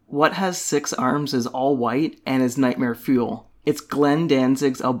What has 6 arms, is all white, and is nightmare fuel? It's Glenn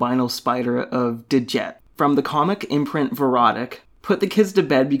Danzig's albino spider of Dijet. From the comic imprint Verotic. Put the kids to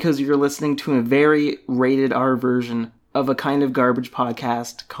bed because you're listening to a very rated R version of a kind of garbage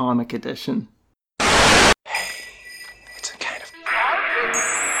podcast comic edition. It's a kind of...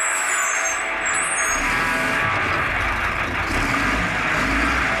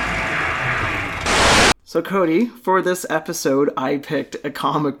 So Cody, for this episode, I picked a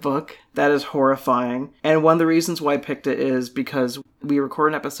comic book that is horrifying. And one of the reasons why I picked it is because we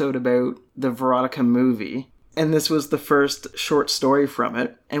record an episode about the Verotica movie. And this was the first short story from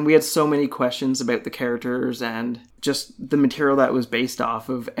it. And we had so many questions about the characters and just the material that it was based off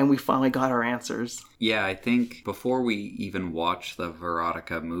of. And we finally got our answers. Yeah, I think before we even watched the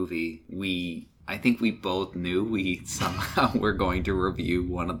Verotica movie, I think we both knew we somehow were going to review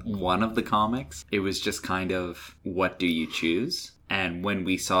one of the comics. It was just kind of, what do you choose? And when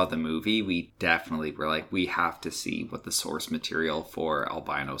we saw the movie, we definitely were like, we have to see what the source material for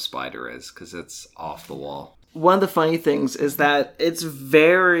Albino Spider is, because it's off the wall. One of the funny things is that it's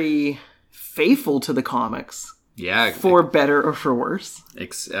very faithful to the comics. Yeah. For better or for worse.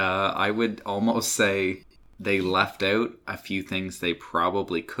 I would almost say they left out a few things they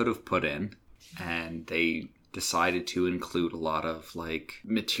probably could have put in. And they decided to include a lot of,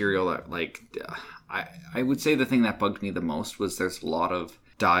 material that, I would say the thing that bugged me the most was there's a lot of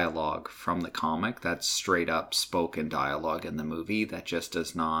dialogue from the comic that's straight up spoken dialogue in the movie that just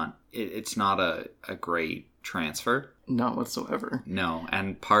does not, it's not a great transfer. Not whatsoever. No,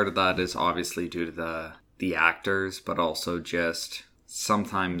 and part of that is obviously due to the actors, but also just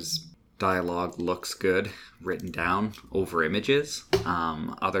sometimes dialogue looks good written down over images.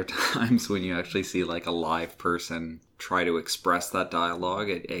 Other times when you actually see a live person try to express that dialogue,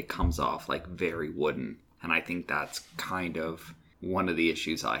 it comes off very wooden. And I think that's kind of one of the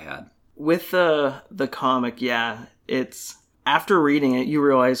issues I had. With the comic, yeah, it's after reading it, you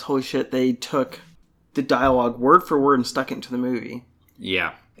realize, holy shit, they took the dialogue word for word and stuck it into the movie.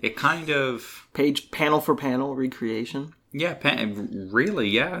 Yeah, it kind of... Panel for panel recreation. Yeah, really,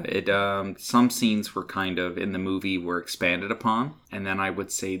 yeah. Some scenes were kind of, in the movie, were expanded upon. And then I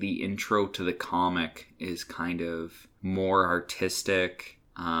would say the intro to the comic is kind of more artistic.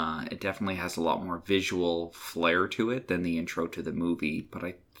 It definitely has a lot more visual flair to it than the intro to the movie. But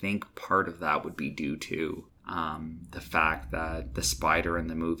I think part of that would be due to the fact that the spider in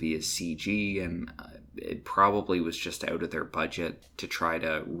the movie is CG, and it probably was just out of their budget to try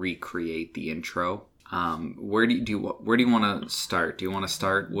to recreate the intro. Where do you want to start? Do you want to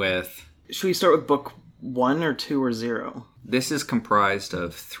start with... Should we start with book 1 or 2 or 0? This is comprised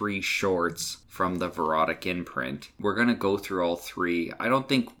of 3 shorts from the Verotic imprint. We're going to go through all 3. I don't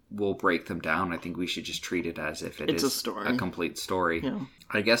think we'll break them down. I think we should just treat it as if it's a story. A complete story. Yeah.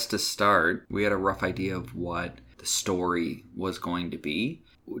 I guess to start, we had a rough idea of what the story was going to be.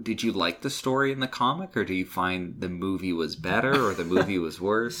 Did you like the story in the comic, or do you find the movie was better or the movie was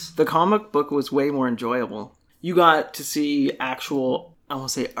worse? The comic book was way more enjoyable. You got to see actual, I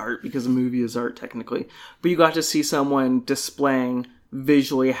won't say art because the movie is art technically, but you got to see someone displaying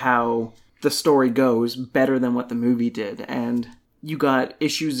visually how the story goes better than what the movie did. And you got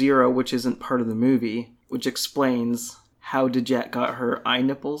issue 0, which isn't part of the movie, which explains how Dijet got her eye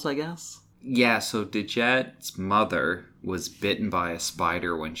nipples, I guess. Yeah, so Dijet's mother was bitten by a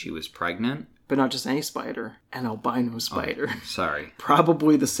spider when she was pregnant. But not just any spider, an albino spider. Oh, sorry.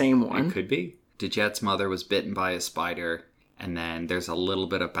 Probably the same one. It could be. Dijet's mother was bitten by a spider, and then there's a little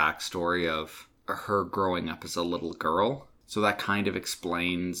bit of backstory of her growing up as a little girl. So that kind of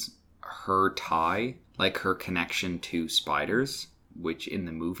explains her tie, her connection to spiders, which in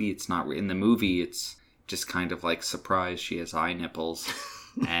the movie, it's not... In the movie, it's just kind of surprise, she has eye nipples.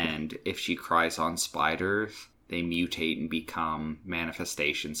 And if she cries on spiders, they mutate and become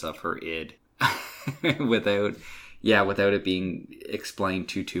manifestations of her id. without it being explained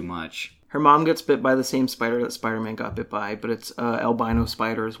too much. Her mom gets bit by the same spider that Spider-Man got bit by, but it's albino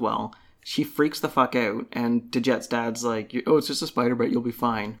spider as well. She freaks the fuck out, and Dijet's dad's like, oh, it's just a spider, but you'll be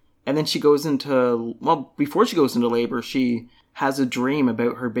fine. And then she goes into, before she goes into labor, she has a dream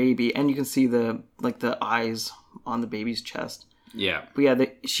about her baby, and you can see the eyes on the baby's chest. Yeah. But yeah,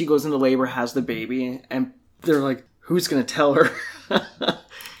 she goes into labor, has the baby, and they're like, who's going to tell her?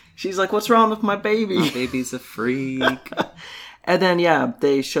 She's like, what's wrong with my baby? My baby's a freak. And then, yeah,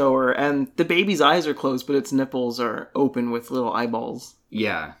 they show her, and the baby's eyes are closed, but its nipples are open with little eyeballs.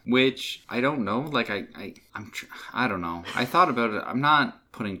 Yeah, which, I don't know, I don't know. I thought about it. I'm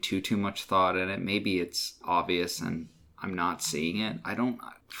not putting too much thought in it. Maybe it's obvious and I'm not seeing it.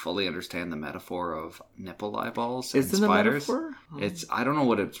 fully understand the metaphor of nipple eyeballs Is and it a spiders. metaphor? I don't know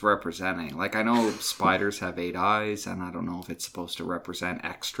what it's representing. Like, I know spiders have 8 eyes, and I don't know if it's supposed to represent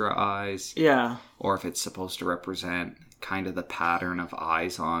extra eyes, Yeah. or if it's supposed to represent kind of the pattern of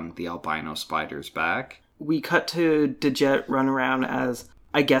eyes on the albino spider's back. We cut to Dejette run around as,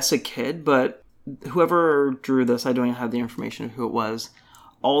 I guess, a kid, but whoever drew this, I don't even have the information of who it was.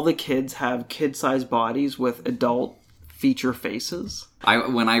 All the kids have kid-sized bodies with adult feature faces.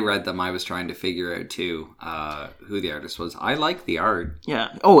 When I read them, I was trying to figure out, too, who the artist was. I like the art. Yeah.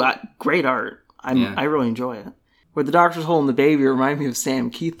 Oh, great art. Yeah. I really enjoy it. Where the doctor's holding the baby reminded me of Sam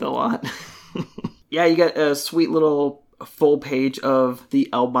Keith a lot. Yeah, you get a sweet little full page of the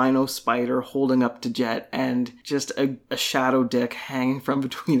albino spider holding up Dejette and just a shadow dick hanging from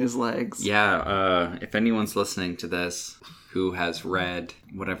between his legs. Yeah, if anyone's listening to this who has read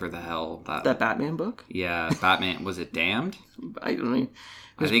whatever the hell That Batman book? Yeah, Batman, was it Damned? I don't know. It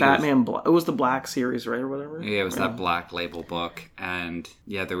was think Batman it was the Black series, right, or whatever? Yeah, it was that Black Label book, and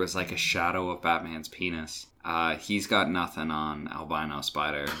yeah, there was like a shadow of Batman's penis. He's got nothing on albino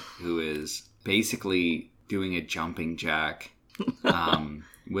spider, who is basically doing a jumping jack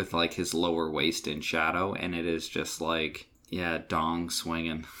with like his lower waist in shadow, and it is just like, yeah, dong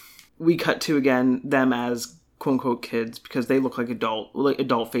swinging. We cut to, again, them as quote-unquote kids, because they look like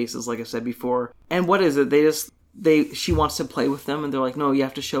adult faces, like I said before. And what is it? She wants to play with them, and they're like, no, you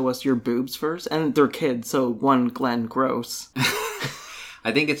have to show us your boobs first. And they're kids, so one, Glenn, gross.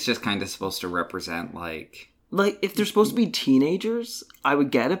 I think it's just kind of supposed to represent like if they're supposed to be teenagers, I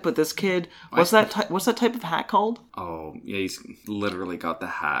would get it. But this kid, what's that type of hat called? Oh, yeah, he's literally got the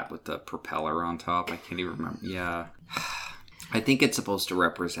hat with the propeller on top. I can't even remember. Yeah. I think it's supposed to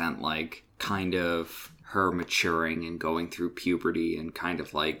represent like kind of her maturing and going through puberty and kind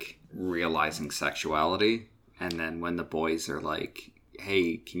of like realizing sexuality. And then when the boys are like,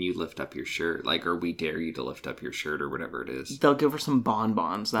 hey, can you lift up your shirt? Like, or we dare you to lift up your shirt, or whatever it is. They'll give her some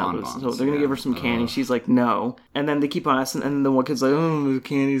bonbons. So they're going to yeah. give her some candy. She's like, no. And then they keep on asking, and the one kid's like, oh, the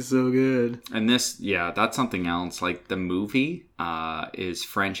candy's so good. And this, yeah, that's something else. Like, the movie is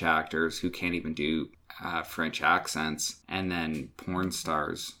French actors who can't even do French accents, and then porn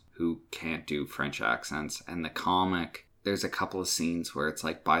stars who can't do French accents. And the comic, there's a couple of scenes where it's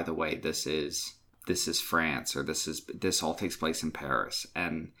like, by the way, this is France, or this all takes place in Paris.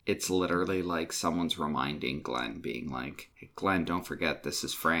 And it's literally like someone's reminding Glenn, being like, hey, Glenn, don't forget this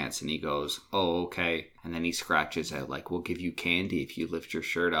is France. And he goes, oh, okay. And then he scratches out like, we'll give you candy if you lift your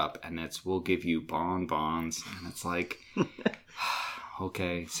shirt up. And we'll give you bonbons. And it's like,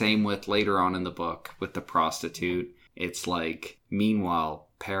 okay. Same with later on in the book with the prostitute. It's like, meanwhile,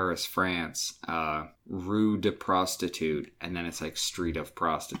 Paris, France, Rue de Prostitute, and then it's like Street of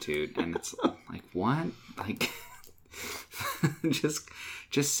Prostitute, and it's like, what? Like,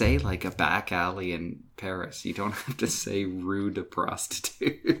 just say like a back alley in Paris. You don't have to say Rue de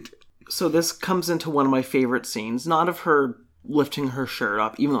Prostitute. So this comes into one of my favorite scenes, not of her lifting her shirt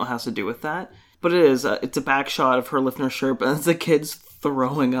up, even though it has to do with that, but it's a back shot of her lifting her shirt, but it's the kids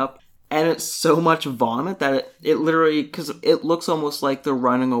throwing up. And it's so much vomit that it literally, because it looks almost like they're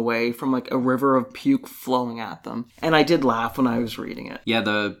running away from like a river of puke flowing at them. And I did laugh when I was reading it.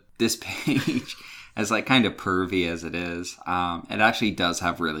 Yeah, this page, as like kind of pervy as it is, it actually does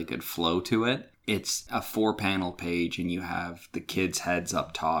have really good flow to it. It's a 4-panel page, and you have the kids' heads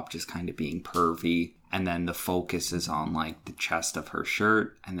up top just kind of being pervy. And then the focus is on like the chest of her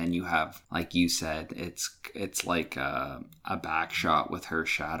shirt. And then you have, like you said, it's like a back shot with her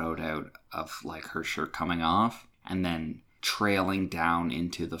shadowed out of like her shirt coming off. And then trailing down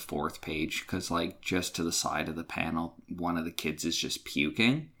into the 4th page, because like just to the side of the panel, one of the kids is just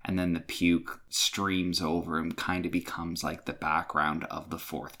puking. And then the puke streams over and kind of becomes like the background of the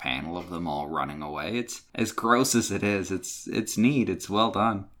 4th panel of them all running away. It's as gross as it is. It's neat. It's well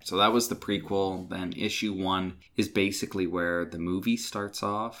done. So that was the prequel. Then issue 1 is basically where the movie starts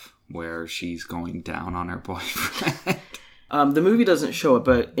off, where she's going down on her boyfriend. The movie doesn't show it,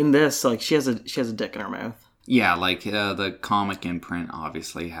 but in this, like, she has a dick in her mouth. Yeah, like the comic imprint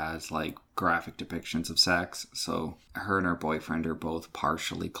obviously has like graphic depictions of sex. So her and her boyfriend are both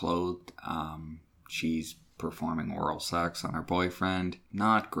partially clothed. She's performing oral sex on her boyfriend.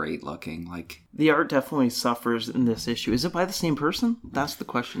 Not great looking. Like, the art definitely suffers in this issue. Is it by the same person? That's the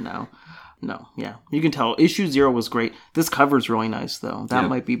question now. No, yeah. You can tell. Issue 0 was great. This cover's really nice, though. That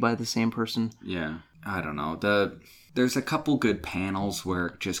might be by the same person. Yeah, I don't know. There's a couple good panels where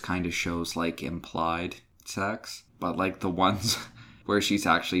it just kind of shows like implied sex, but like the ones where she's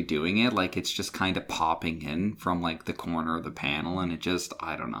actually doing it, like it's just kind of popping in from like the corner of the panel, and it just,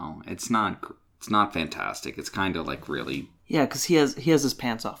 I don't know, it's not fantastic. It's kind of like really Yeah, because he has his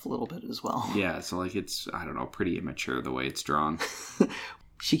pants off a little bit as well. Yeah, so like it's, I don't know, pretty immature the way it's drawn.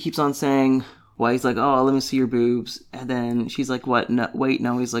 She keeps on saying, well, he's like, oh, let me see your boobs. And then she's like, what? No, wait,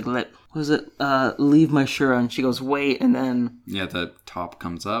 no. He's like, leave my shirt on. She goes, wait. And then... Yeah, the top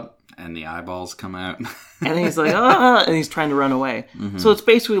comes up and the eyeballs come out. And he's like, ah, and he's trying to run away. Mm-hmm. So it's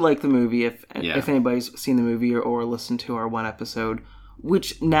basically like the movie, if anybody's seen the movie or listened to our one episode,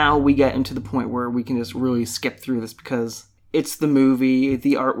 which now we get into the point where we can just really skip through this because it's the movie.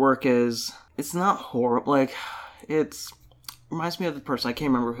 The artwork it's not horrible. Like, it's... Reminds me of the person. I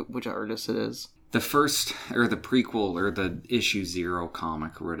can't remember which artist it is. The first, or the prequel, or the issue 0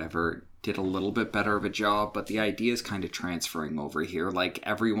 comic or whatever, did a little bit better of a job, but the idea is kind of transferring over here. Like,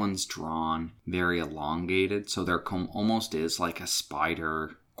 everyone's drawn very elongated, so there almost is like a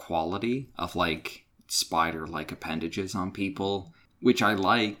spider quality of like spider-like appendages on people, which I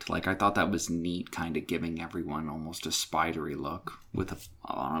liked. Like, I thought that was neat, kind of giving everyone almost a spidery look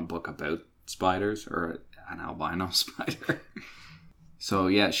on a book about spiders, or an albino spider. So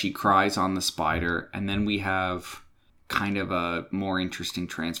yeah, she cries on the spider, and then we have kind of a more interesting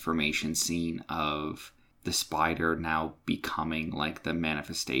transformation scene of the spider now becoming like the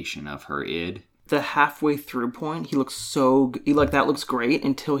manifestation of her id. The halfway through point, he looks that looks great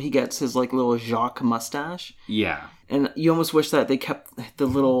until he gets his like little Jacques mustache. Yeah. And you almost wish that they kept the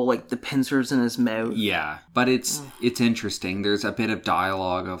little, like, the pincers in his mouth. Yeah, but it's interesting. There's a bit of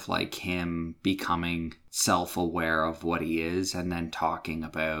dialogue of, like, him becoming self-aware of what he is and then talking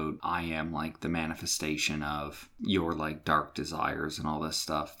about, I am, like, the manifestation of your, like, dark desires and all this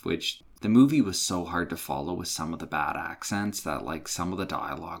stuff, which the movie was so hard to follow with some of the bad accents that, like, some of the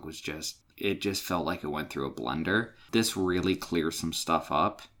dialogue was it just felt like it went through a blender. This really clears some stuff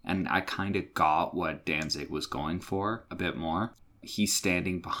up, and I kind of got what Danzig was going for a bit more. He's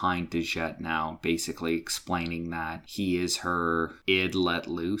standing behind Dejette now, basically explaining that he is her id let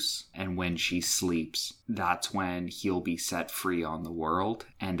loose, and when she sleeps, that's when he'll be set free on the world.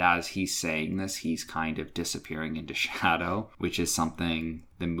 And as he's saying this, he's kind of disappearing into shadow, which is something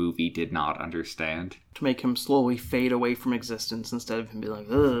the movie did not understand. To make him slowly fade away from existence instead of him being like,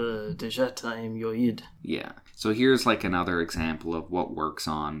 Dejette, I am your id. Yeah. So here's like another example of what works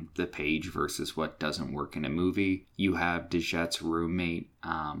on the page versus what doesn't work in a movie. You have Dejette's roommate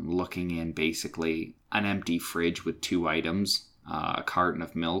looking in basically an empty fridge with 2 items, a carton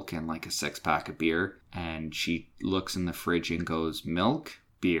of milk and like a 6-pack of beer. And she looks in the fridge and goes, milk,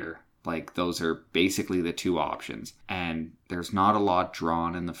 beer. Like, those are basically the 2 options. And there's not a lot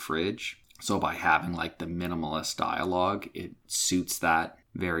drawn in the fridge. So by having like the minimalist dialogue, it suits that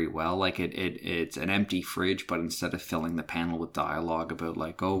very well. Like it's an empty fridge, but instead of filling the panel with dialogue about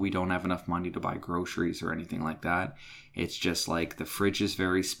like, oh, we don't have enough money to buy groceries or anything like that, it's just like the fridge is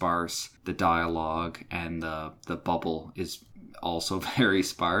very sparse, the dialogue and the bubble is also very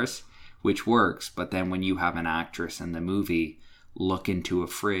sparse, which works. But then when you have an actress in the movie look into a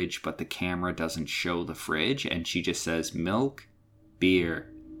fridge, but the camera doesn't show the fridge and she just says milk, beer,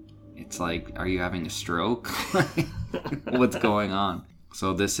 it's like, are you having a stroke? What's going on?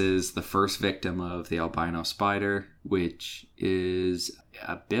 So this is the first victim of the albino spider, which is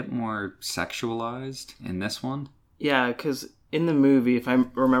a bit more sexualized in this one. Yeah, because in the movie, if I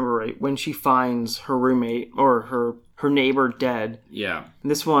remember right, when she finds her roommate or her neighbor dead. Yeah. In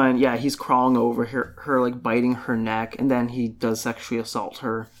this one, yeah, he's crawling over her like biting her neck, and then he does sexually assault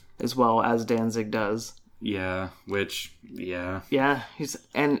her as well as Danzig does. Yeah, yeah,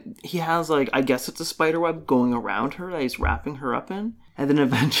 he has like, I guess it's a spider web going around her that he's wrapping her up in. And then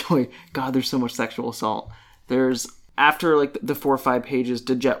eventually, God, there's so much sexual assault. After like the 4 or 5 pages,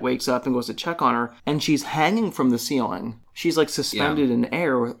 Dejette wakes up and goes to check on her, and she's hanging from the ceiling. She's like suspended in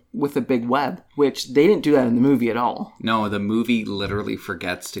air with a big web, which they didn't do that in the movie at all. No, the movie literally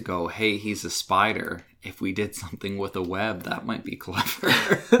forgets to go, hey, he's a spider. If we did something with a web, that might be clever.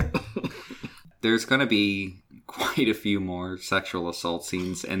 There's going to be quite a few more sexual assault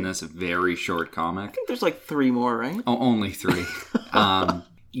scenes in this very short comic. I think there's like 3 more, right? Oh, only 3.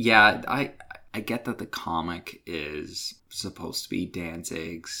 Yeah, I get that the comic is supposed to be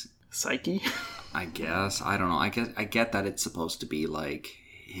Danzig's psyche. I guess. I don't know. I get that it's supposed to be like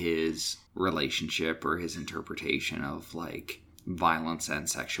his relationship or his interpretation of like violence and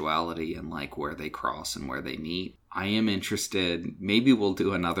sexuality and like where they cross and where they meet. I am interested. Maybe we'll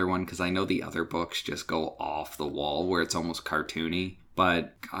do another one because I know the other books just go off the wall where it's almost cartoony.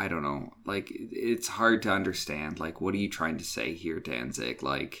 But I don't know. Like, it's hard to understand. Like, what are you trying to say here, Danzig?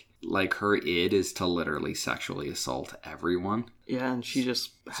 Like her id is to literally sexually assault everyone. Yeah, and she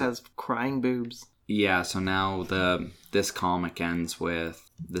just has crying boobs. Yeah, so now this comic ends with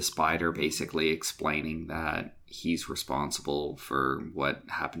the spider basically explaining that he's responsible for what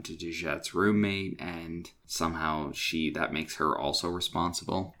happened to Dijette's roommate, and somehow that makes her also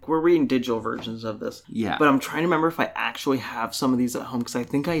responsible. We're reading digital versions of this. Yeah. But I'm trying to remember if I actually have some of these at home, because I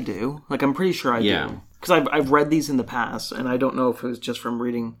think I do. Like, I'm pretty sure I do. Because I've read these in the past, and I don't know if it was just from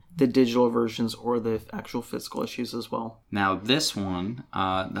reading the digital versions or the actual physical issues as well. Now, this one,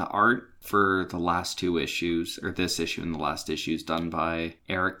 the art for the last two issues, or this issue and the last issue, is done by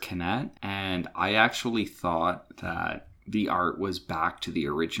Eric Canet, and I actually thought that the art was back to the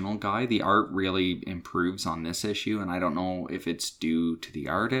original guy. The art really improves on this issue, and I don't know if it's due to the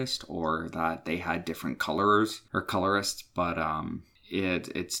artist or that they had different colors or colorists, but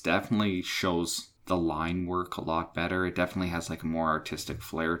it's definitely shows the line work a lot better. It definitely has like a more artistic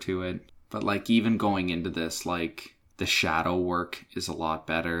flair to it. But like even going into this, like the shadow work is a lot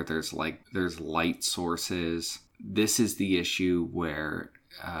better. There's light sources. This is the issue where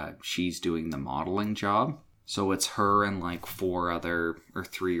she's doing the modeling job. So it's her and like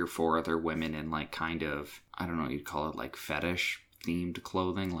 3 or 4 other women in like kind of, I don't know what you'd call it, like fetish themed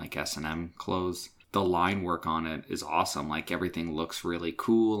clothing, like S&M clothes. The line work on it is awesome. Like everything looks really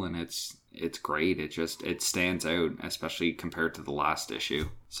cool and it's great. It stands out, especially compared to the last issue.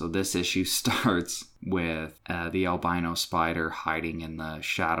 So this issue starts with the albino spider hiding in the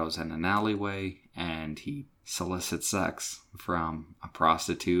shadows in an alleyway, and he solicits sex from a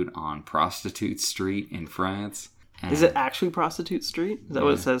prostitute on Prostitute Street in France. And is it actually Prostitute Street? Is that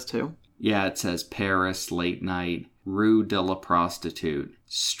what it says too? Yeah, it says Paris, late night, Rue de la Prostitute,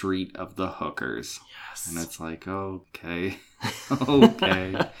 Street of the Hookers. Yes. And it's like, okay.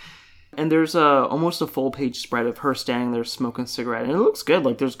 Okay. And there's almost a full page spread of her standing there smoking a cigarette. And it looks good.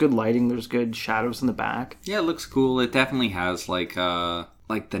 Like, there's good lighting. There's good shadows in the back. Yeah, it looks cool. It definitely has, like the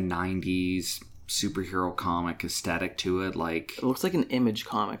 90s superhero comic aesthetic to it. Like, it looks like an Image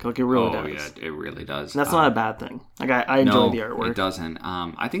comic. Like, it really does. Oh, yeah, it really does. And that's not a bad thing. Like, I enjoy the artwork. No, it doesn't.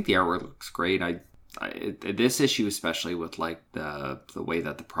 I think the artwork looks great. This issue, especially with, like, the way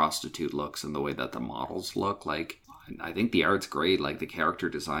that the prostitute looks and the way that the models look, like, I think the art's great. Like, the character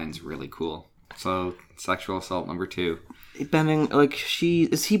design's really cool. So, sexual assault number 2. Bending, like,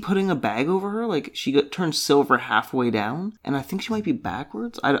 is he putting a bag over her? Like, she turns silver halfway down, and I think she might be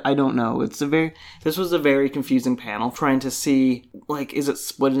backwards. I don't know. This was a very confusing panel, trying to see, like, is it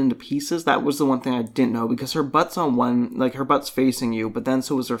split into pieces? That was the one thing I didn't know, because her butt's on one, like, her butt's facing you, but then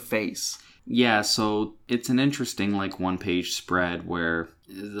so was her face. Yeah, so it's an interesting, like, one-page spread where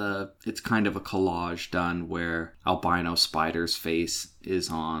it's kind of a collage done where albino spider's face is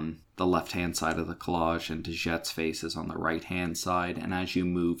on the left-hand side of the collage and Dijette's face is on the right-hand side. And as you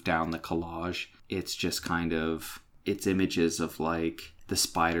move down the collage, it's just kind of, it's images of, like, the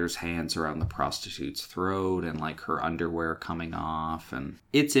spider's hands around the prostitute's throat and, like, her underwear coming off. And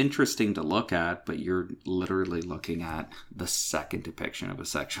it's interesting to look at, but you're literally looking at the second depiction of a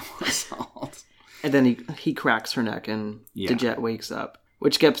sexual assault. And then he cracks her neck and Dijette wakes up.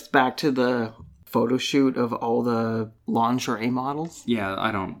 Which gets back to the photo shoot of all the lingerie models.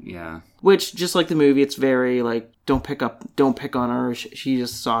 Yeah. Which, just like the movie, it's very, like, don't pick on her. She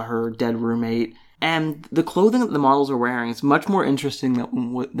just saw her dead roommate. And the clothing that the models are wearing is much more interesting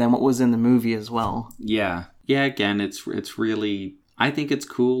than what was in the movie as well. Yeah. Yeah, again, it's really, I think it's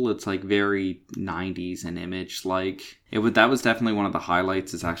cool. It's, like, very 90s in image. Like, that was definitely one of the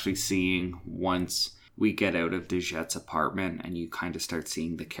highlights, is actually seeing once we get out of Dijette's apartment and you kind of start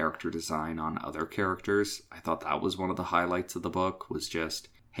seeing the character design on other characters. I thought that was one of the highlights of the book, was just,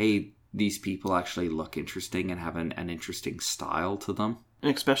 hey, these people actually look interesting and have an interesting style to them.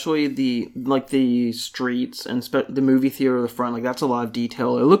 And especially the streets and the movie theater at the front, like, that's a lot of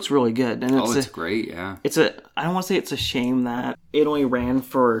detail. It looks really good. And it's great, yeah. I don't want to say it's a shame that it only ran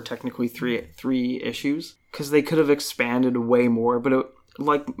for technically three issues, because they could have expanded way more, but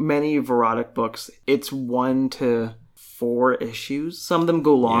like many Verotic books, it's 1 to 4 issues. Some of them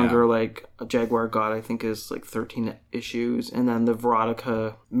go longer, like a Jaguar God, I think, is like 13 issues. And then the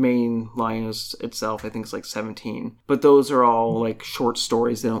Verotica main line itself, I think, is like 17. But those are all like short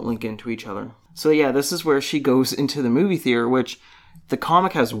stories. They don't link into each other. So yeah, this is where she goes into the movie theater, which the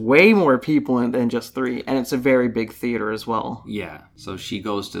comic has way more people in than just 3. And it's a very big theater as well. Yeah. So she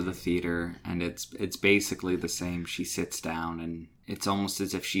goes to the theater and it's basically the same. She sits down and it's almost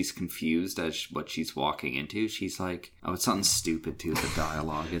as if she's confused as what she's walking into. She's like, oh, it's something stupid too, the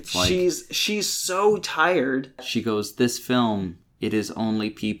dialogue. It's like, she's so tired. She goes, this film, it is only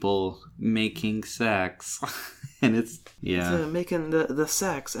people making sex. And it's making the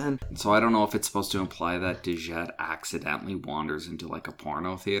sex. And so I don't know if it's supposed to imply that Dijette accidentally wanders into like a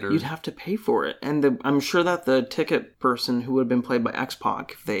porno theater. You'd have to pay for it. And I'm sure that the ticket person, who would have been played by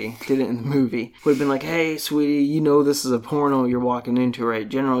X-Pac if they did it in the movie, would have been like, hey, sweetie, you know this is a porno you're walking into, right?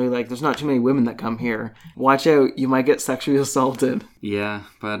 Generally, like, there's not too many women that come here. Watch out, you might get sexually assaulted. Yeah,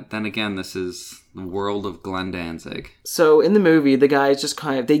 but then again, this is the world of Glenn Danzig. So in the movie, the guys just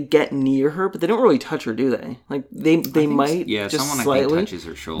kind of, they get near her, but they don't really touch her, do they? Like, they might just someone slightly. I think touches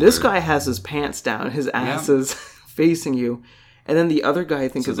her shoulder. This guy has his pants down, his ass is facing you. And then the other guy, I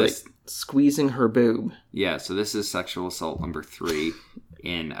think, is like squeezing her boob. Yeah, so this is sexual assault number 3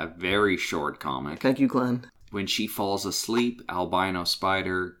 in a very short comic. Thank you, Glenn. When she falls asleep, Albino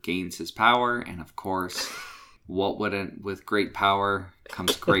Spider gains his power, and of course, with great power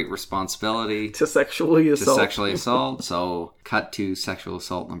comes great responsibility. To sexually assault. So, cut to sexual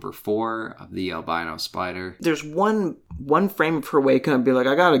assault number 4 of the Albino Spider. There's one frame of her waking up and be like,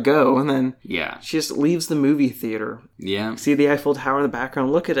 I gotta go, and then she just leaves the movie theater. Yeah. See the Eiffel Tower in the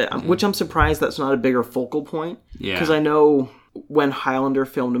background, look at it. Which I'm surprised that's not a bigger focal point. Yeah. Because I know when Highlander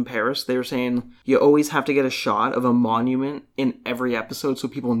filmed in Paris, they were saying you always have to get a shot of a monument in every episode so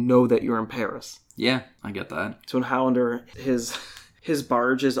people know that you're in Paris. Yeah, I get that. So in Highlander, his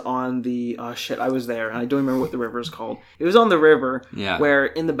barge is on the... I was there, and I don't remember what the river is called. It was on the river, where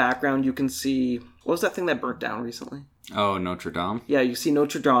in the background you can see... What was that thing that burnt down recently? Oh, Notre Dame? Yeah, you see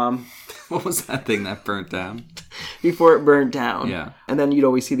Notre Dame. What was that thing that burnt down? Before it burnt down. Yeah. And then you'd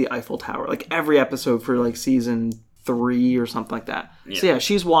always see the Eiffel Tower. Like every episode for like season 3 or something like that. Yeah. So yeah,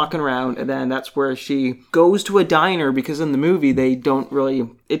 she's walking around, and then that's where she goes to a diner, because in the movie they don't really...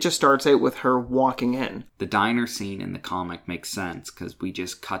 It just starts out with her walking in. The diner scene in the comic makes sense, because we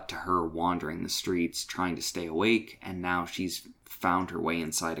just cut to her wandering the streets, trying to stay awake, and now she's found her way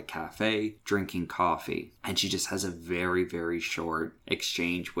inside a cafe, drinking coffee. And she just has a very, very short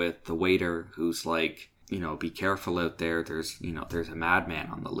exchange with the waiter, who's like... be careful out there. There's a madman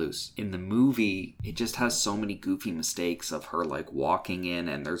on the loose. In the movie, it just has so many goofy mistakes of her like walking in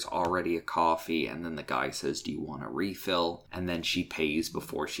and there's already a coffee, and then the guy says, do you want a refill? And then she pays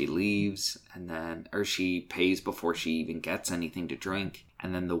before she leaves, or she pays before she even gets anything to drink.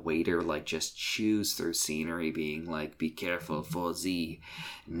 And then the waiter like just chews through scenery being like, be careful for the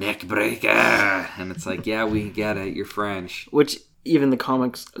neck breaker. And it's like, yeah, we get it. You're French. Which... Even the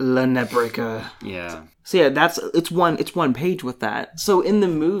comics, Le Neckbreaker. Yeah. So yeah, it's one page with that. So in the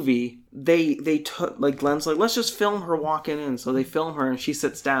movie, they took, like, Glenn's like, let's just film her walking in. So they film her and she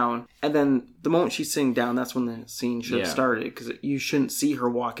sits down. And then the moment she's sitting down, that's when the scene should have started. Because you shouldn't see her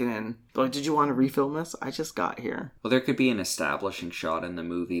walking in. They're like, did you want to refilm this? I just got here. Well, there could be an establishing shot in the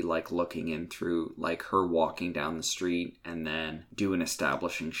movie, like looking in through, like her walking down the street, and then do an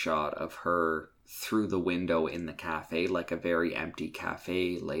establishing shot of her through the window in the cafe, like a very empty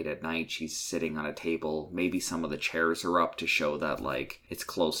cafe late at night. She's sitting on a table. Maybe some of the chairs are up to show that like it's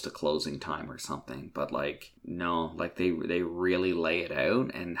close to closing time or something. But like, no, like they really lay it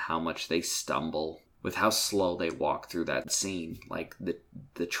out, and how much they stumble with how slow they walk through that scene. Like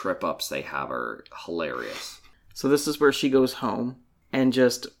the trip ups they have are hilarious. So this is where she goes home and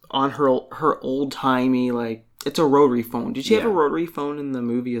just on her old timey, like, it's a rotary phone. Did she have a rotary phone in the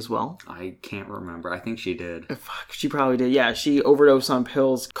movie as well? I can't remember. I think she did. Fuck, she probably did. Yeah, she overdosed on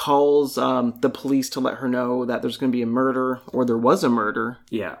pills, calls the police to let her know that there's going to be a murder, or there was a murder.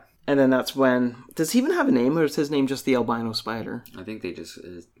 Yeah. And then that's when... Does he even have a name, or is his name just the Albino Spider? I think they just...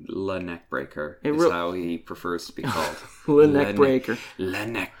 Le Neckbreaker is how he prefers to be called. Le Neckbreaker. Le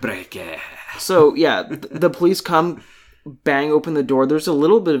Neckbreaker. So, yeah, the police come... bang open the door. There's a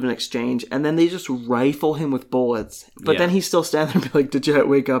little bit of an exchange, and then they just rifle him with bullets. But then he's still standing there and be like, did you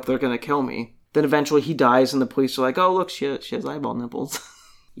wake up? They're going to kill me. Then eventually he dies, and the police are like, oh, look, she has eyeball nipples.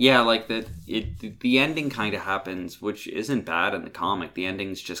 Yeah, like the ending kind of happens, which isn't bad in the comic. The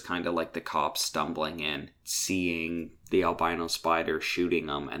ending's just kind of like the cops stumbling in, seeing the albino spider, shooting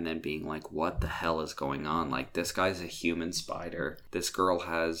them, and then being like, what the hell is going on? Like, this guy's a human spider. This girl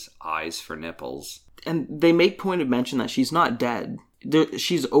has eyes for nipples. And they make point of mention that she's not dead.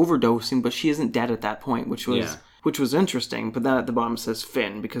 She's overdosing, but she isn't dead at that point, which was interesting. But then at the bottom says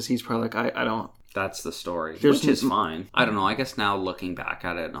Finn, because he's probably like, I don't... That's the story, which is fine. I don't know, I guess now looking back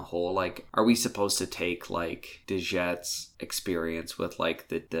at it in a whole, like, are we supposed to take, like, Dijette's experience with, like,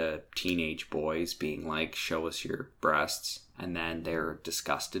 the teenage boys being like, show us your breasts, and then they're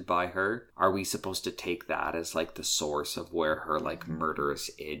disgusted by her. Are we supposed to take that as like the source of where her like murderous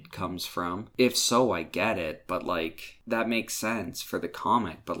id comes from? If so, I get it, but like that makes sense for the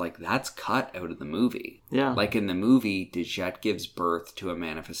comic, but like that's cut out of the movie. Yeah. Like in the movie, Dijette gives birth to a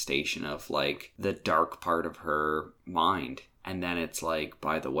manifestation of like the dark part of her mind. And then it's like,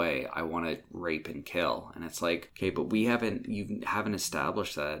 by the way, I want to rape and kill. And it's like, okay, but you haven't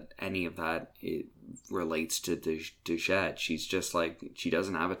established that any of that it relates to Dijette. She's just like, she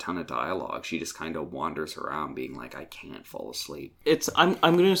doesn't have a ton of dialogue. She just kind of wanders around being like, I can't fall asleep. I'm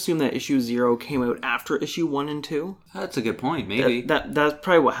going to assume that issue 0 came out after issue 1 and 2. That's a good point, maybe. That's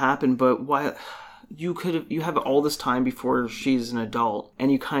probably what happened, but why... You have all this time before she's an adult,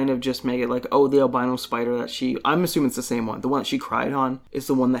 and you kind of just make it like, oh, the albino spider that I'm assuming it's the same one. The one that she cried on is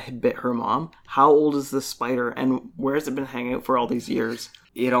the one that had bit her mom. How old is this spider, and where has it been hanging out for all these years?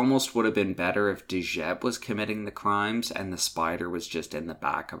 It almost would have been better if Dijette was committing the crimes and the spider was just in the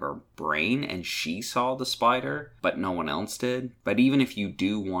back of her brain and she saw the spider, but no one else did. But even if you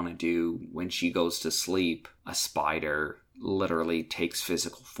do want to do, when she goes to sleep, a spider literally takes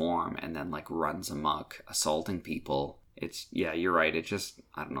physical form and then like runs amok assaulting people, you're right, it just,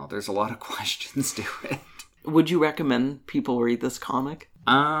 I don't know, there's a lot of questions to it. Would you recommend people read this comic?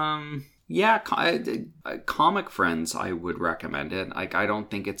 Yeah, comic friends, I would recommend it. Like, I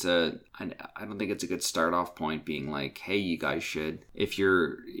don't think it's a good start off point being like, hey, you guys should, if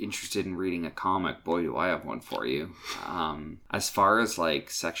you're interested in reading a comic, boy do I have one for you. As far as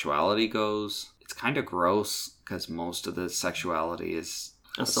like sexuality goes, it's kind of gross because most of the sexuality is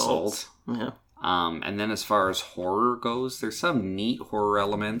assault. Yeah. And then as far as horror goes, there's some neat horror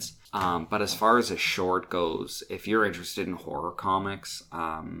elements. But as far as a short goes, if you're interested in horror comics,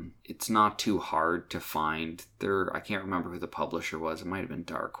 it's not too hard to find. I can't remember who the publisher was. It might have been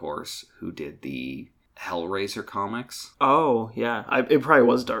Dark Horse who did the Hellraiser comics. Oh, yeah. It probably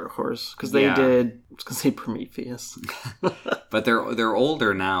was Dark Horse because they did, I was going to say Prometheus. But they're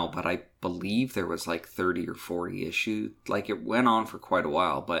older now, but I believe there was like 30 or 40 issues. Like it went on for quite a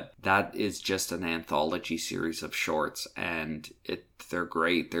while, but that is just an anthology series of shorts and they're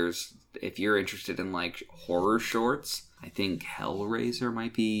great. If you're interested in like horror shorts, I think Hellraiser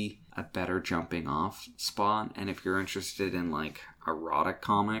might be a better jumping off spot. And if you're interested in like erotic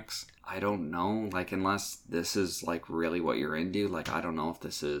comics, I don't know, like unless this is like really what you're into, like I don't know if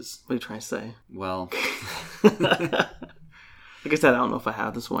this is... What are you trying to say? Well... Like I said, I don't know if I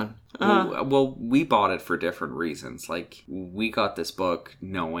have this one. Well, we bought it for different reasons. Like, we got this book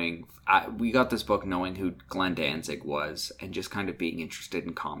knowing who Glenn Danzig was and just kind of being interested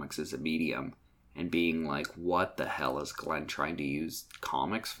in comics as a medium and being like, what the hell is Glenn trying to use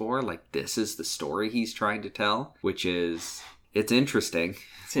comics for? Like, this is the story he's trying to tell, which is... It's interesting.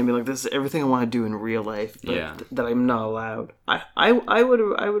 It's gonna be like, this is everything I want to do in real life, but that I'm not allowed. I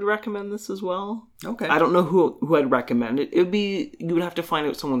would recommend this as well. Okay. I don't know who I'd recommend it. You would have to find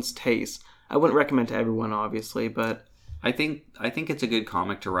out someone's taste. I wouldn't recommend to everyone, obviously, but I think it's a good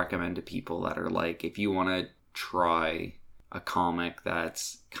comic to recommend to people that are like, if you want to try a comic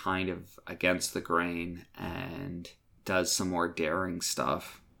that's kind of against the grain and does some more daring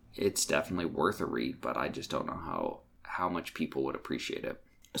stuff, it's definitely worth a read. But I just don't know how much people would appreciate it.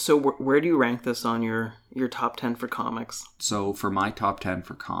 So where do you rank this on your top 10 for comics? So for my top 10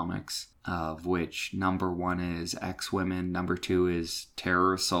 for comics, of which number 1 is X-Women, number 2 is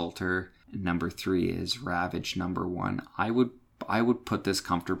Terror Assaulter, and number 3 is Ravage number 1. I would put this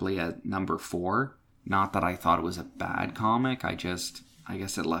comfortably at number 4. Not that I thought it was a bad comic, I guess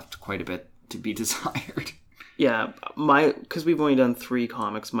it left quite a bit to be desired. Yeah, because we've only done 3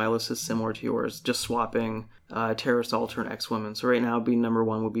 comics, my list is similar to yours, just swapping Terror Assaulter and X-Women. So right now, number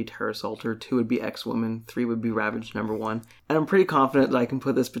 1 would be Terror Assaulter, 2 would be X-Women, 3 would be Ravage number 1. And I'm pretty confident that I can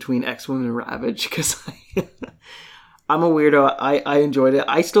put this between X-Women and Ravage, because I'm a weirdo. I enjoyed it.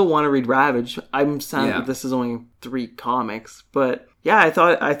 I still want to read Ravage. I'm sad that this is only 3 comics. But yeah, I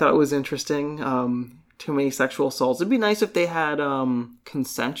thought it was interesting. Too many sexual assaults. It'd be nice if they had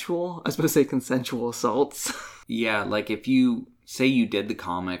consensual assaults. Yeah, like if you say you did the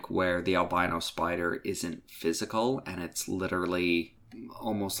comic where the albino spider isn't physical and it's literally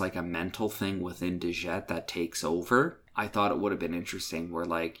almost like a mental thing within Dijette that takes over, I thought it would have been interesting where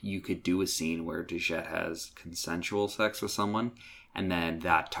like you could do a scene where Dijette has consensual sex with someone and then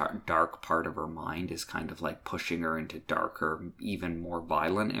that dark part of her mind is kind of like pushing her into darker, even more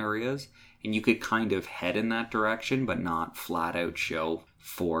violent areas. And you could kind of head in that direction, but not flat out show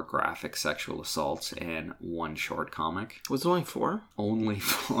 4 graphic sexual assaults in one short comic. Was it only 4? Only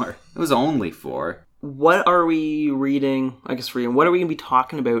 4. It was only 4. What are we reading? What are we going to be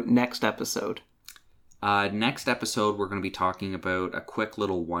talking about next episode? Next episode, we're going to be talking about a quick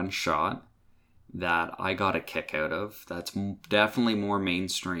little one-shot that I got a kick out of. That's definitely more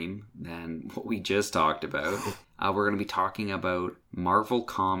mainstream than what we just talked about. We're going to be talking about Marvel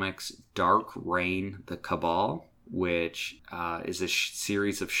Comics' Dark Reign: The Cabal, which is a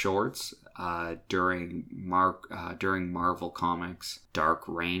series of shorts during Marvel Comics' Dark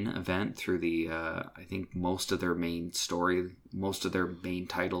Reign event through the I think most of their main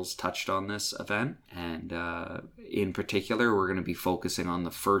titles touched on this event, and in particular we're going to be focusing on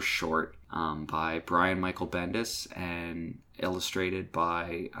the first short by Brian Michael Bendis and illustrated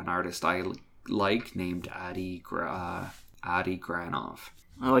by an artist I like named Adi Granov.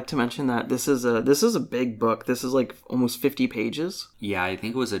 I like to mention that this is a big book. This is like almost 50 pages. Yeah, I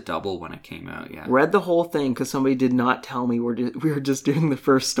think it was a double when it came out. Yeah, read the whole thing because somebody did not tell me we were just doing the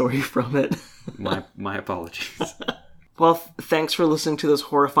first story from it. my apologies. Well, thanks for listening to this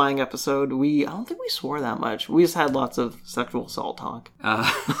horrifying episode. I don't think we swore that much. We just had lots of sexual assault talk.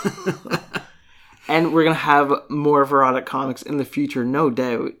 And we're going to have more erotic comics in the future, no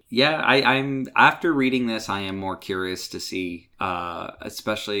doubt. Yeah, I'm after reading this, I am more curious to see,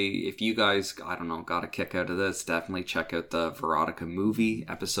 especially if you guys, I don't know, got a kick out of this, definitely check out the Verotica movie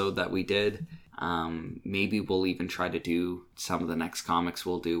episode that we did. Maybe we'll even try to do some of the next comics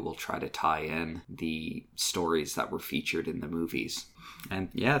we'll try to tie in the stories that were featured in the movies. And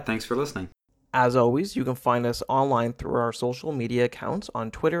yeah, thanks for listening. As always, you can find us online through our social media accounts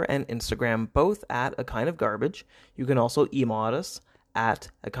on Twitter and Instagram, both at A Kind of Garbage. You can also email us at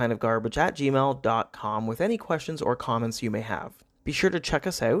akindofgarbage@gmail.com with any questions or comments you may have. Be sure to check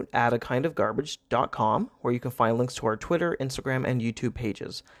us out at akindofgarbage.com, where you can find links to our Twitter, Instagram, and YouTube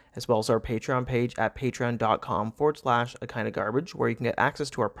pages, as well as our Patreon page at patreon.com/akindofgarbage, where you can get access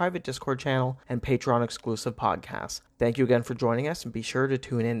to our private Discord channel and Patreon exclusive podcasts. Thank you again for joining us, and be sure to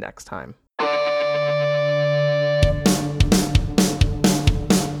tune in next time.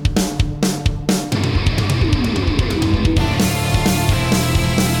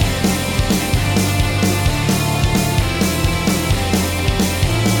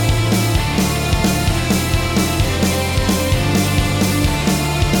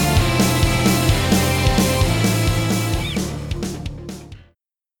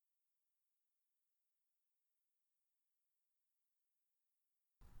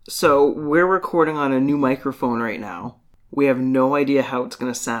 So, we're recording on a new microphone right now. We have no idea how it's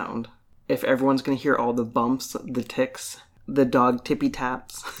going to sound. If everyone's going to hear all the bumps, the ticks, the dog tippy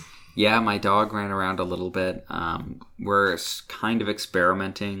taps. Yeah, my dog ran around a little bit. We're kind of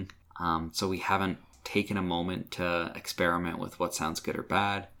experimenting, so we haven't taken a moment to experiment with what sounds good or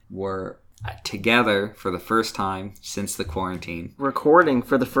bad. We're together for the first time since the quarantine. Recording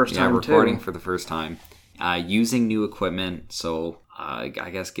for the first time, too. Yeah, recording for the first time. Using new equipment, so I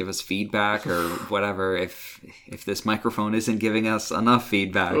guess give us feedback or whatever. If this microphone isn't giving us enough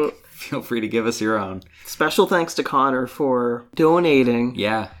feedback, feel free to give us your own. Special thanks to Connor for donating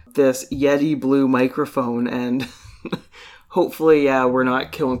this Yeti Blue microphone, and hopefully, we're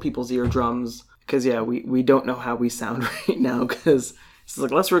not killing people's eardrums, because, we don't know how we sound right now, because it's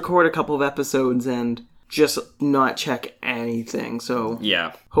like, let's record a couple of episodes and just not check anything. So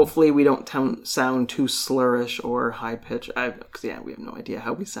hopefully we don't sound too slurish or high pitched. Because we have no idea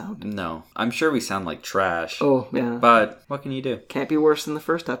how we sound. No, I'm sure we sound like trash. Oh yeah, but what can you do? Can't be worse than the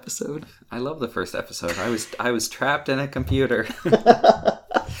first episode. I love the first episode. I was trapped in a computer.